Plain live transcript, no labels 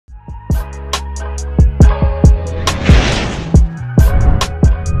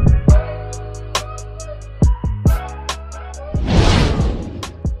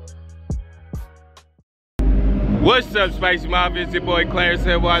What's up, Spicy Mafia? It's your boy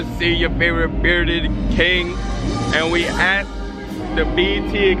ClarenceNYC, your favorite bearded king. And we at the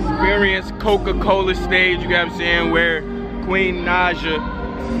BT Experience Coca-Cola stage, you know what I'm saying, where Queen Naja, you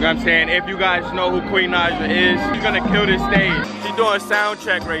know what I'm saying, if you guys know who Queen Naja is, she's gonna kill this stage. She's doing a sound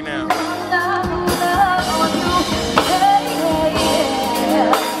check right now.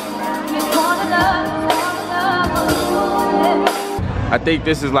 I think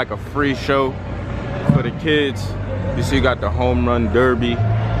this is like a free show for the kids. You see, you got the home run derby. You know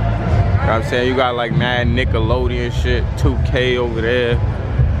what I'm saying? You got like mad Nickelodeon shit, 2K over there,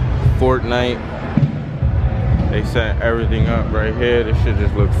 Fortnite. They set everything up right here. This shit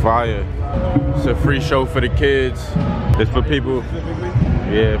just look fire. It's a free show for the kids. It's for people,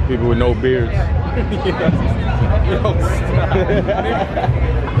 yeah, people with no beards.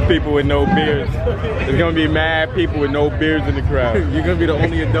 People with no beards. There's gonna be mad people with no beards in the crowd. You're gonna be the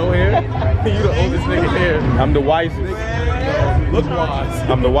only adult here? You the oldest nigga here. I'm the wisest. You look wise.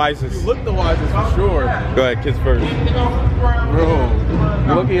 I'm the wisest. You look the wisest for sure. Go ahead, kids first. Bro,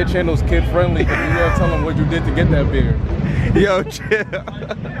 you look at your channel's kid friendly, but you gotta tell them what you did to get that beard. Yo, chill.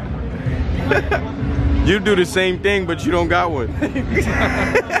 You do the same thing, but you don't got one.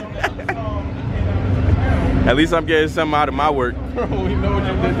 At least I'm getting something out of my work. Bro, we know what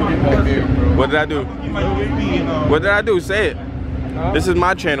you did to get that beard, bro. What did I do? What did I do? Say it. Huh? This is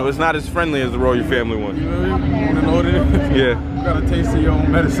my channel. It's not as friendly as the Royal Family one. You wanna know what it is? Yeah. You got a taste of your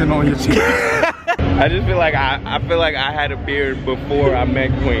own medicine on your cheek. I just feel like I feel like I had a beard before I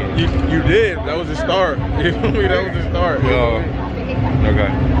met Queen. You did. That was the start. You know me? That was the start. Oh.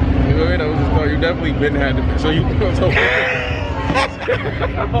 Okay. You know me? That was the start. You definitely been had the beard. So you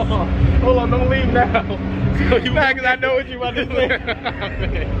hold on, don't leave now. So you back because I know what you about to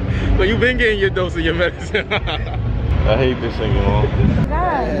say. So you been getting your dose of your medicine. I hate this thing, you know.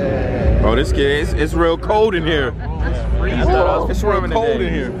 Oh, this kid, it's real cold in here. It's real cold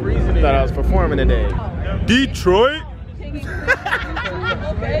in here. Thought I was performing today. Detroit?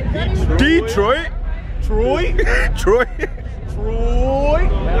 Detroit? Troy? Troy? Troy?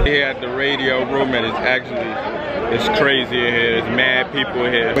 Here at the radio room, and it's crazy in here. There's mad people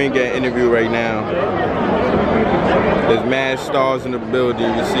here. We ain't getting an interview right now. There's mad stars in the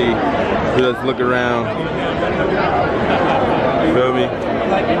building. You see, we just look around. You feel me?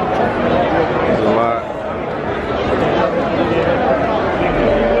 There's a lot.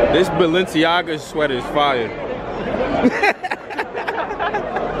 This Balenciaga sweater is fire.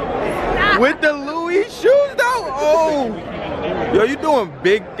 With the Louis shoes though? Oh! Yo, you doing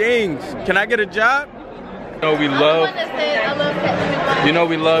big things. Can I get a job? You know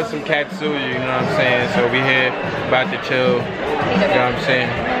we love some katsuya, you know what I'm saying? So we here about to chill, you know what I'm saying?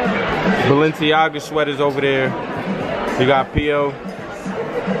 Balenciaga sweaters over there. We got P.O., you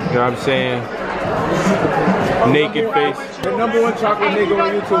know what I'm saying? Naked face. The #1 chocolate nigga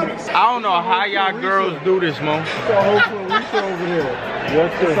on YouTube. I don't know how y'all girls do this, Mo. It's a whole Clarisha over there.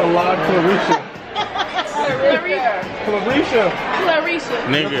 It's a lot of Clarisha. Clarisha.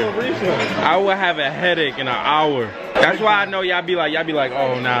 Nigga, Clarisha. I would have a headache in an hour. That's why I know y'all be like,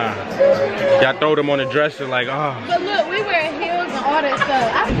 oh nah. Y'all throw them on the dresser like, oh. But look, we wear heels and all that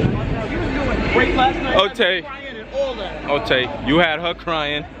stuff. Great last night. Ote, you had her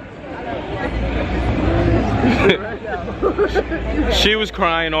crying. She was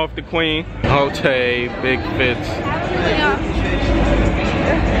crying off the Queen. Ote, big fits.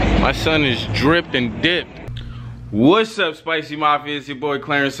 My son is dripped and dipped. What's up, Spicy Mafia? It's your boy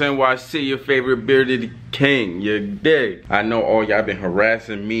ClarenceNYC, your favorite bearded king. You dig? I know all y'all been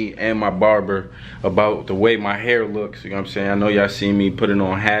harassing me and my barber about the way my hair looks. You know what I'm saying? I know y'all seen me putting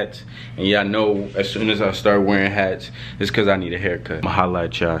on hats, and y'all know as soon as I start wearing hats, it's because I need a haircut. I'ma holla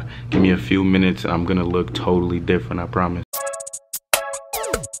at y'all. Give me a few minutes and I'm gonna look totally different, I promise.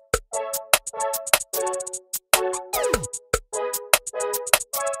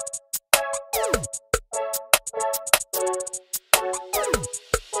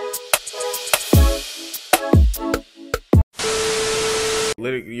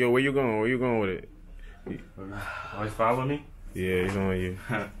 Yo, where you going? Where you going with it? Always follow me? Yeah, he's on you.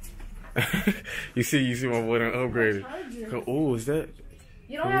 you see my boy done upgraded. Oh, is that?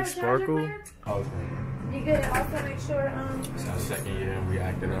 You don't have a sparkle? charger for Okay. her? You could also make sure, It's our second year and we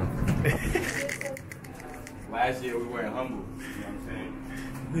acting up. Last year we were humble. You know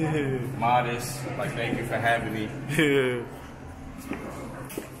what I'm saying? Modest. Like, thank you for having me.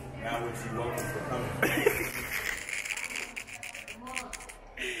 Now what you welcome for coming.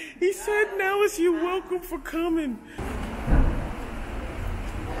 He said, now it's you welcome for coming.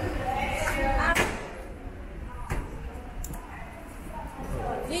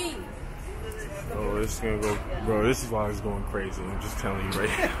 Oh, it's gonna go, bro. This vlog is going crazy. I'm just telling you right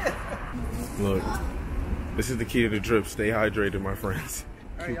now. Look, this is the key to the drip. Stay hydrated, my friends.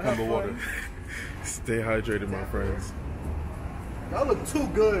 Cucumber water. Stay hydrated, my friends. Y'all look too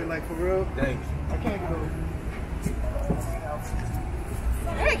good, like for real. Thanks. I can't go.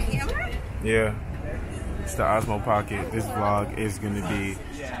 Hey, camera? Yeah. It's the Osmo Pocket. This vlog is gonna be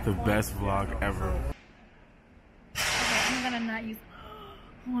the best vlog ever. Okay, I'm gonna not use.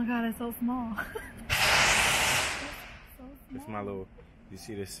 Oh my god, it's so small. It's my little. You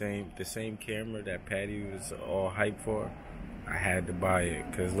see the same camera that Patty was all hyped for. I had to buy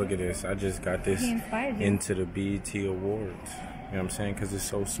it because look at this. I just got this into the BET Awards. You know what I'm saying? Because it's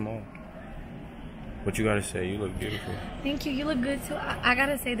so small. What you gotta say? You look beautiful. Thank you. You look good too. I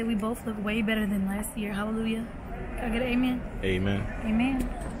gotta say that we both look way better than last year. Hallelujah. Can I get an amen? Amen. Amen.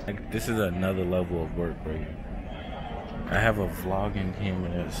 Like, this is another level of work, bro. I have a vlogging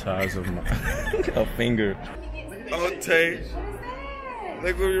camera the size of my a finger. Okay.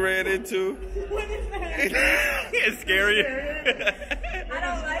 Look what we ran into. What is that? It's scary. I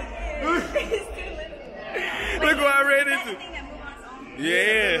don't like it. It's too little. Look what I ran into.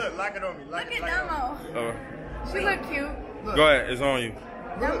 Yeah. Look, lock it on me. Look at Damo. Oh. She look cute. Go ahead, it's on you.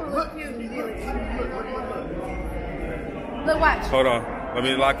 Damo look cute. Look, watch. Hold on. Let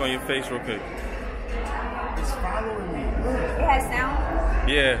me lock on your face real quick. It's following me. It has sound?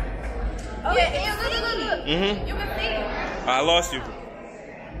 Yeah. Oh, yeah, look. Mm-hmm. You can see it. I lost you.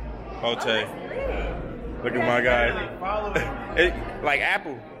 Okay. Look at my guy. It, like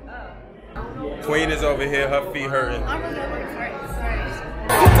Apple. Queen is over here, her feet hurting. I'm gonna go look for it.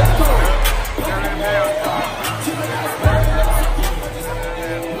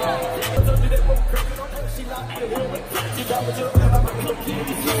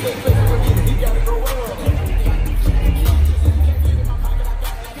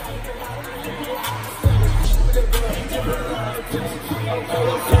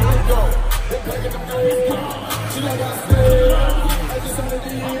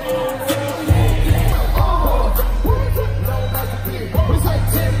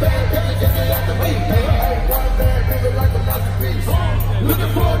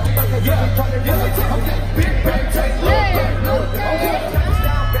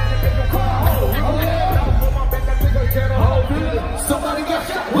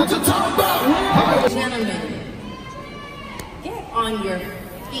 Gentlemen, get on your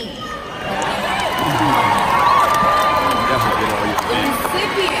feet. The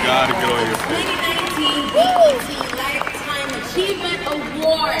recipient Gotta get on your of the 2019 BET Lifetime Achievement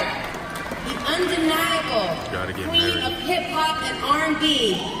Award, the undeniable Gotta get Queen married. of Hip Hop and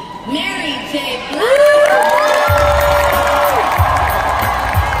R&B, Mary J. Blige.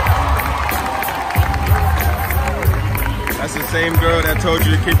 That's the same girl that told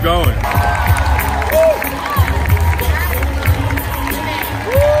you to keep going.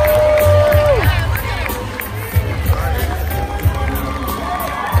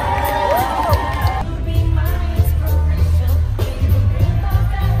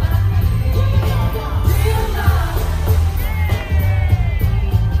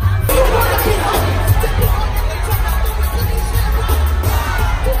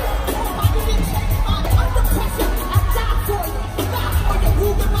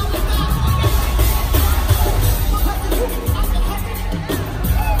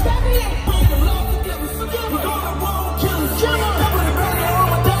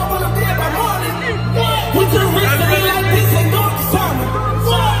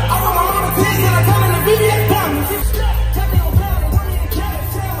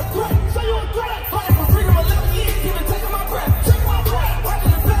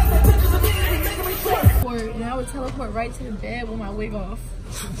 Teleport right to the bed with my wig off.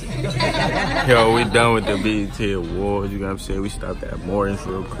 Yo, we done with the BET Awards. You know what I'm saying? We stopped at Morton's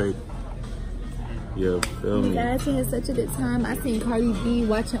real quick. Yo, feel me? Guys, we had such a good time. I seen Cardi B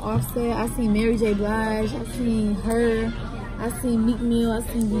watching Offset. I seen Mary J. Blige. I seen her. I seen Meek Mill. I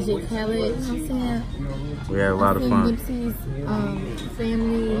seen DJ Khaled. You know what I'm saying? We had a lot of fun. Nipsey's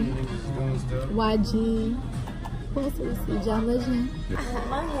family. YG. Who else did we see? John Legend.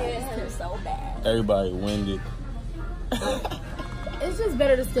 My hair is so bad. Everybody winded. It's just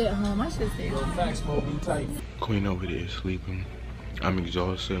better to stay at home. I should stay at home. Queen over there sleeping. I'm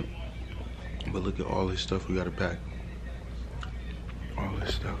exhausted. But look at all this stuff we gotta pack. All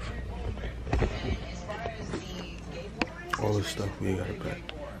this stuff. All this stuff we gotta pack.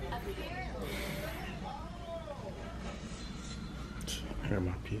 Here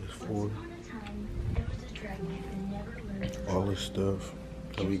my PS4. All this stuff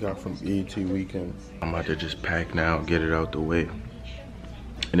that we got from BET weekend. I'm about to just pack now, get it out the way.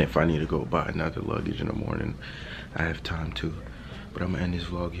 And if I need to go buy another luggage in the morning, I have time to. But I'm gonna end this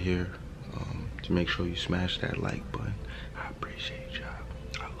vlog here. To make sure you smash that like button. I appreciate y'all.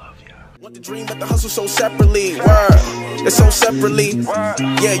 I love y'all. Want the dream, but the hustle so separately. Word, it's so separately.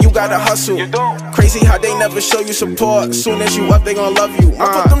 Yeah, you gotta hustle. Crazy how they never show you support. Soon as you up, they gon' love you.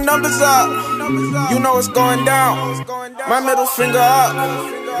 I put them numbers up. You know it's going down. My middle finger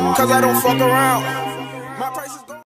up, cause I don't fuck around.